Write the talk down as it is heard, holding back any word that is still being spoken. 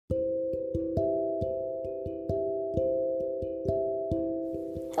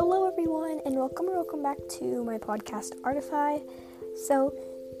everyone, and welcome back to my podcast, Artify. So,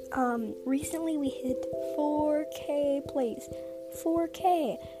 recently we hit 4K plays.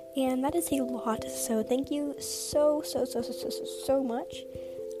 4K, and that is a lot, so thank you so much.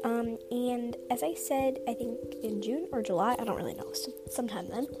 And as I said, I think in June or July, I don't really know, sometime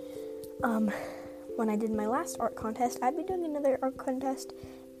then, when I did my last art contest, I'd be doing another art contest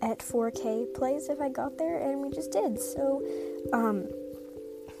at 4K plays if I got there, and we just did. So,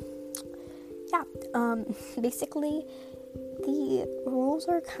 basically, the rules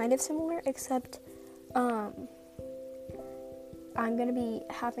are kind of similar, except, I'm gonna be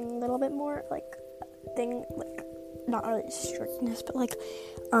having a little bit more, not really strictness, but,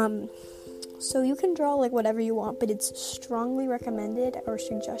 so you can draw, whatever you want, but it's strongly recommended or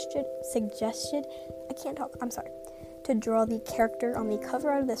suggested, I can't talk, I'm sorry, to draw the character on the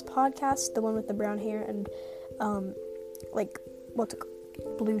cover of this podcast, the one with the brown hair and,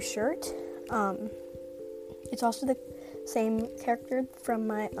 blue shirt. It's also the same character from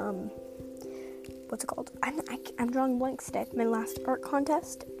my, I'm drawing blanks today, my last art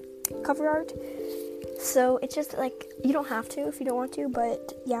contest, cover art. So it's just, you don't have to if you don't want to,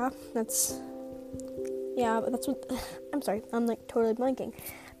 but that's what, I'm sorry, I'm, totally blanking.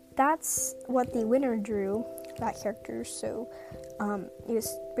 That's what the winner drew, that character, so, it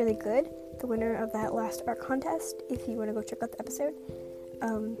was really good, the winner of that last art contest. If you want to go check out the episode,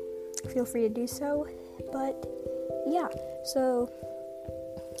 feel free to do so, but, so,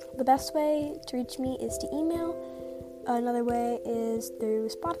 the best way to reach me is to email. Another way is through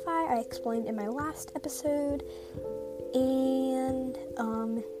Spotify, I explained in my last episode, and,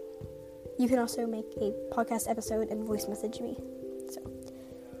 you can also make a podcast episode and voice message me. So,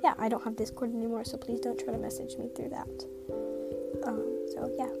 I don't have Discord anymore, so please don't try to message me through that.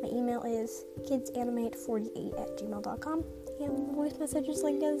 My email is kidsanimate48@gmail.com, and the voice messages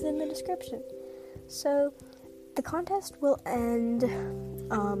link is in the description. So, the contest will end, let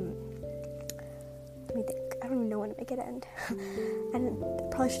me think, I don't even know when to make it end. I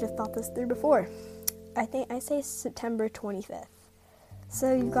probably should have thought this through before. I say September 25th.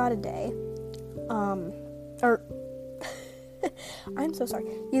 So, you've got a day, I'm so sorry.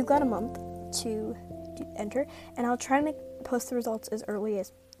 You've got a month to enter, and I'll try to post the results as early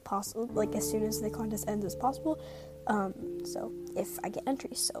as possible, as soon as the contest ends as possible, so if I get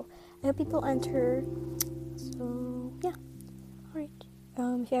entries. So I hope people enter. So alright,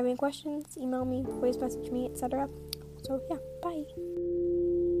 if you have any questions, email me, voice message me, etc. So bye.